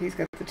don't know if he's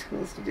got the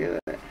tools to do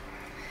it.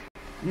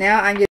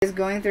 Now I'm just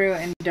going through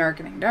and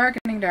darkening,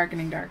 darkening,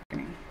 darkening,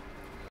 darkening.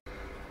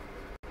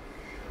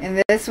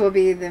 And this will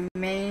be the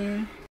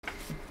main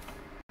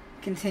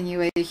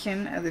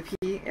continuation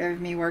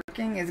of me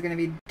working, is going to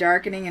be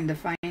darkening and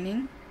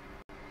defining.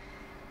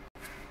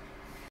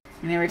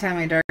 And every time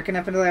I darken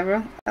up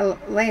a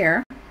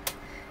layer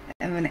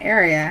of an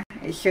area,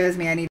 it shows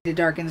me I need to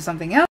darken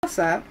something else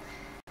up,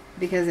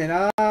 because it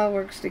all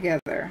works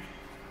together.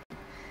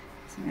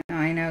 So now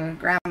I know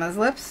Grandma's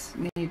lips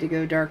need to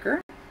go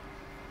darker.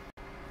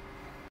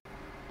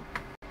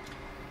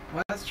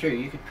 Well, that's true.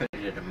 You could put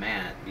it at a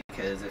matte,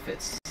 because if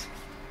it's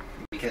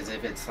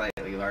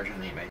slightly larger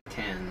than 8 by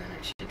 10, then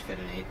it should fit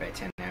an 8 by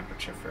 10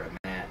 aperture for a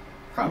matte,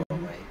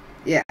 probably.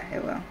 Yeah,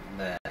 it will.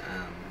 But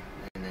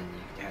and then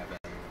you could have a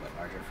little bit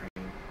larger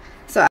frame.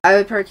 So I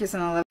would purchase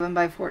an 11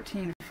 by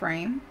 14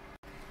 frame,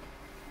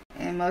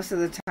 and most of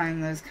the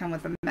time those come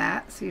with a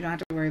matte, so you don't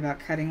have to worry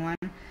about cutting one.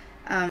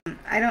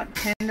 I don't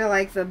tend to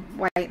like the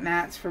white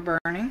mattes for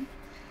burning,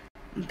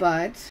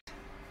 but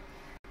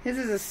his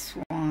is a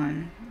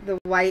swan. The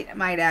white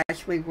might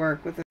actually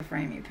work with the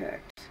frame you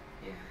picked.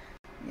 Yeah.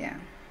 Yeah.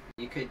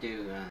 You could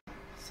do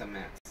some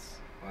mattes.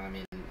 Well, I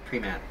mean,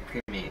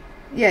 pre-made.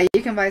 Yeah,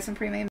 you can buy some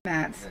pre-made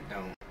mattes. That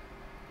don't.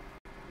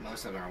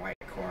 Most of them are white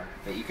core,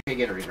 but you could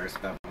get a reverse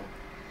bevel.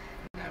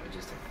 And that would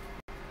just.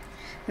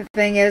 The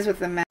thing is with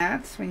the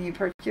mattes, when you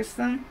purchase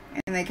them,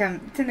 and they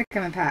tend to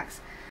come in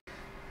packs.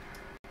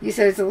 You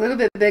said it's a little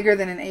bit bigger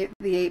than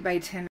the 8 by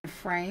 10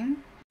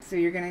 frame. So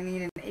you're going to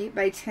need an 8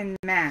 by 10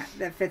 matte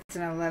that fits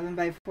an 11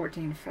 by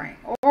 14 frame.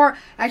 Or,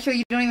 actually,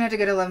 you don't even have to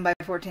go to 11 by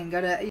 14.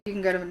 You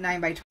can go to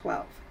 9 by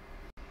 12.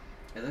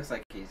 It looks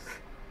like he's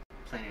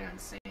planning on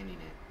sanding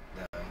it,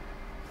 though,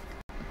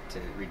 to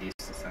reduce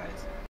the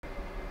size.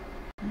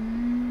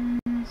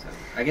 So,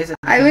 I guess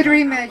I would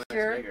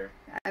remeasure.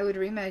 I would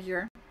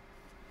remeasure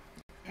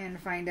and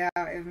find out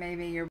if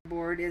maybe your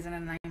board isn't a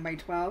 9 by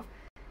 12,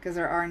 because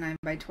there are 9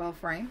 by 12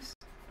 frames,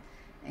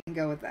 and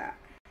go with that.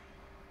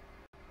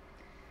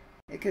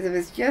 Because if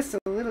it's just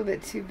a little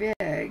bit too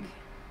big,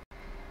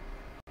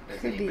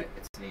 it's an 8 by 10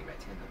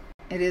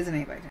 though. It is an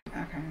 8 by 10.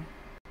 Okay.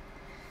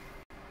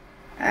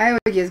 I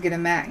would just get a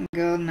matte and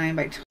go 9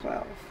 by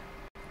 12.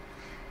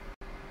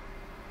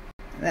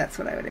 That's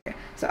what I would do.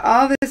 So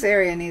all this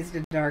area needs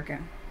to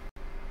darken.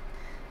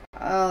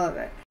 All of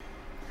it.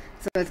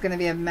 So it's going to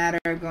be a matter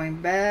of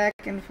going back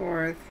and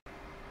forth.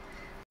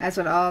 That's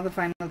what all the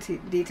final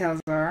details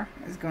are,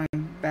 is going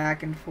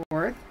back and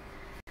forth.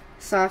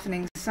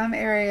 Softening some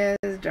areas,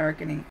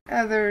 darkening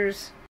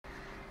others.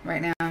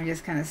 Right now I'm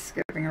just kind of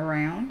skipping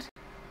around.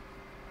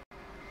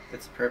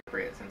 That's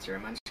appropriate since you're a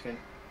munchkin.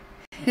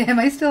 Am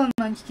I still a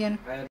munchkin?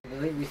 I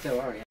believe you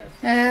still are,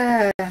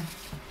 yes.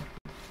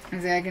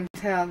 As I can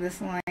tell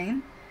this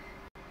line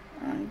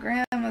on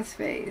Grandma's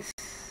face.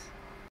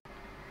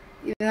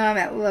 Even though I'm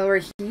at lower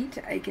heat,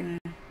 I can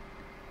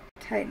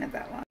tighten up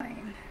that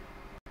line.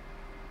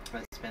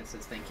 Spence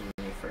is thanking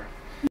you for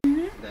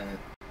the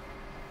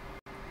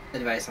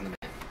advice on the mat.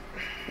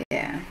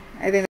 Yeah,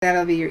 I think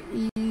that'll be your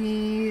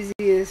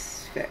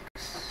easiest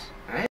fix.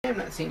 I am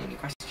not seeing any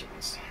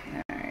questions.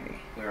 Alrighty.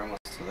 We're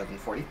almost to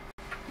 11:40.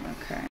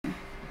 Okay.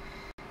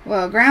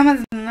 Well,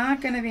 Grandma's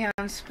not going to be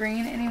on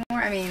screen anymore.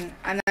 I mean,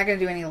 I'm not going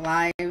to do any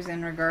lives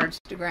in regards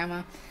to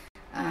Grandma.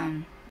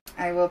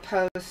 I will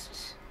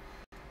post.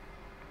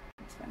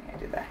 It's funny I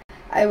did that.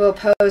 I will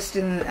post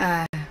in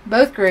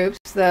both groups,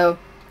 though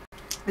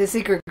the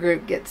secret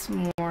group gets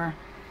more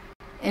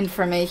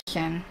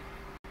information.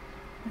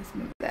 Let's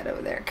move that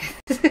over there.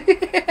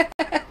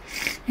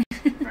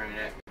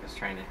 Bernadette was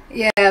trying to.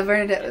 Yeah,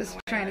 Bernadette was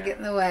trying to get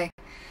in the way.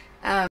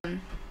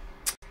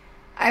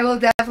 I will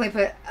definitely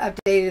put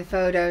updated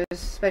photos,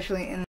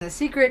 especially in the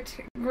secret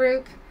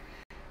group.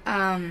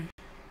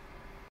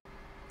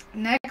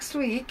 Next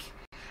week,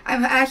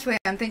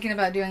 I'm thinking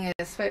about doing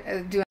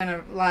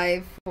a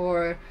live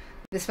for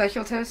the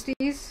special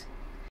toasties.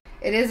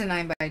 It is a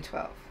 9 by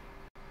 12,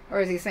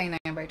 or is he saying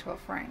 9 by 12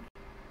 frame?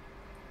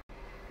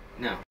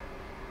 No.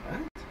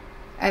 What?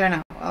 I don't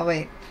know. I'll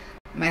wait.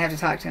 Might have to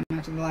talk to him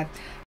after the live.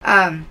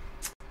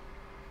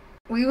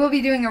 We will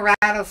be doing a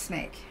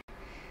rattlesnake.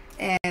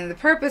 And the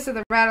purpose of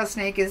the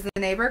rattlesnake is the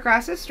neighbor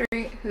across the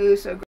street who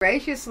so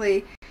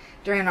graciously,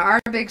 during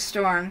our big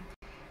storm,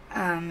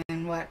 and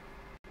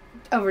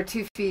over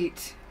 2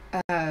 feet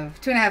of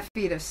 2.5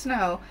 feet of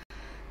snow,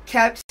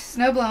 kept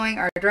snow blowing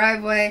our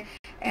driveway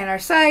and our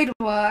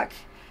sidewalk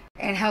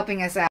and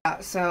helping us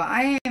out. So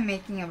I am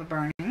making him a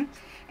burning,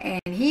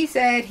 and he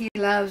said he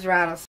loves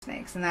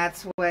rattlesnakes, and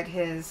that's what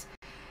his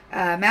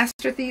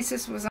master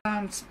thesis was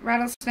on,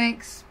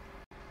 rattlesnakes.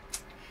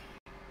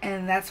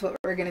 And that's what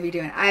we're going to be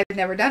doing. I've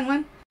never done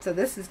one, so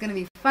this is going to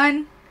be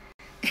fun.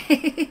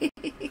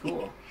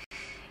 Cool.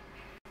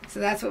 So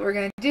that's what we're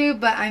going to do.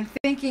 But I'm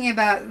thinking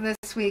about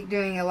this week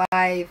doing a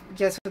live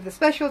just with the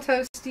special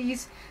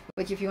toasties,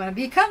 which if you want to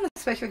become a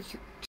special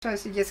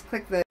toastie, just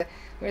click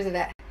where's it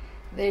at?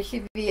 There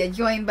should be a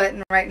join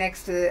button right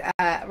next to,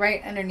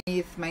 right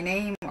underneath my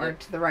name or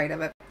to the right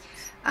of it.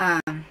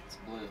 It's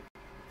blue.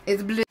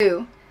 It's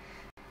blue.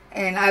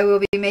 And I will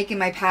be making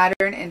my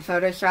pattern in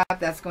Photoshop.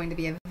 That's going to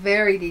be a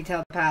very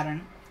detailed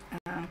pattern.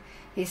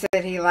 He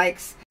said he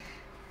likes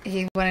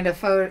the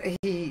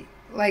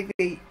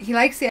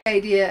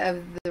idea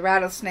of the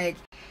rattlesnake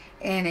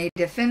in a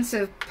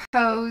defensive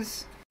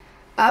pose,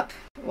 up,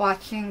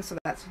 watching. So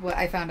that's what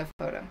I found a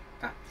photo.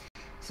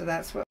 So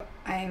that's what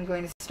I am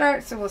going to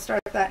start. So we'll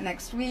start that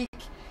next week.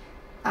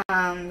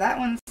 That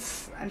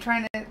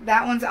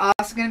one's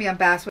also going to be on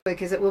basswood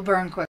because it will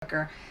burn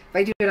quicker. If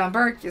I do it on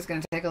birch, it's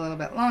going to take a little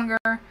bit longer.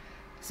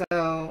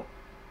 So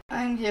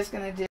I'm just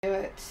going to do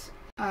it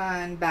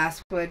on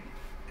basswood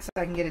so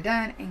I can get it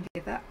done and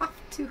get that off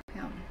to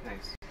him.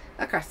 Nice.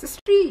 Across the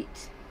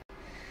street.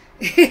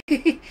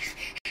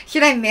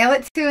 Should I mail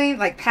it to him?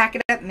 Like pack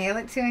it up, mail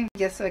it to him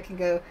just so I can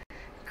go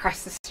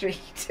across the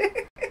street?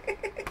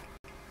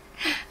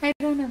 I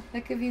don't know.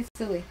 That could be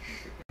silly.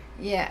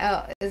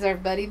 Yeah. Oh, has our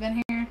buddy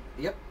been here?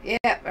 Yep.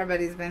 Yep, our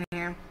buddy's been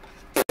here.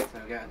 So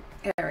we got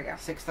there we go.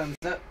 6 thumbs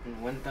up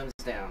and 1 thumbs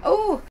down.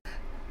 Oh,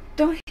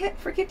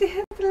 forget to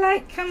hit the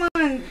like. Come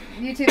on,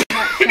 YouTube's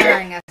not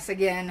sharing us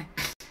again.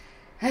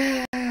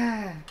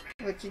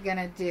 What you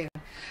gonna do?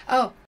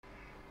 Oh,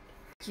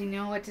 do you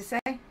know what to say?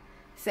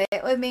 Say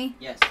it with me.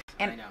 Yes,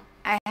 and I know.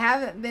 I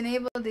haven't been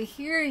able to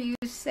hear you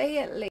say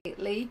it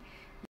lately.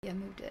 You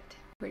moved it.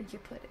 Where did you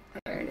put it?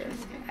 There it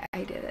is.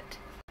 I did it.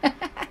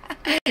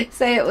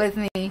 Say it with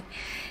me.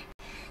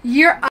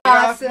 You're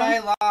awesome.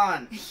 Get off my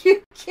lawn.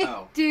 You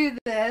can't do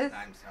this.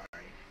 I'm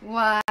sorry.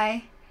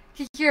 Why?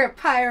 Because you're a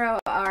pyro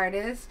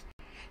artist.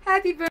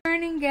 Happy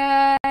burning,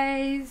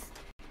 guys.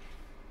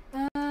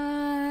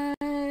 Bye.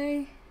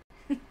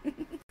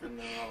 From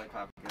the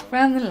lollipop girl.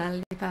 From the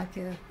lollipop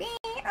girl. We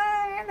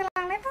are the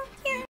lollipop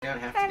girl. You don't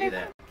have to do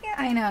that.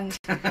 I know.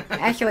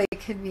 Actually,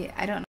 it could be.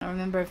 I don't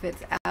remember if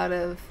it's out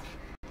of.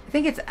 I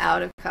think it's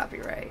out of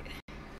copyright.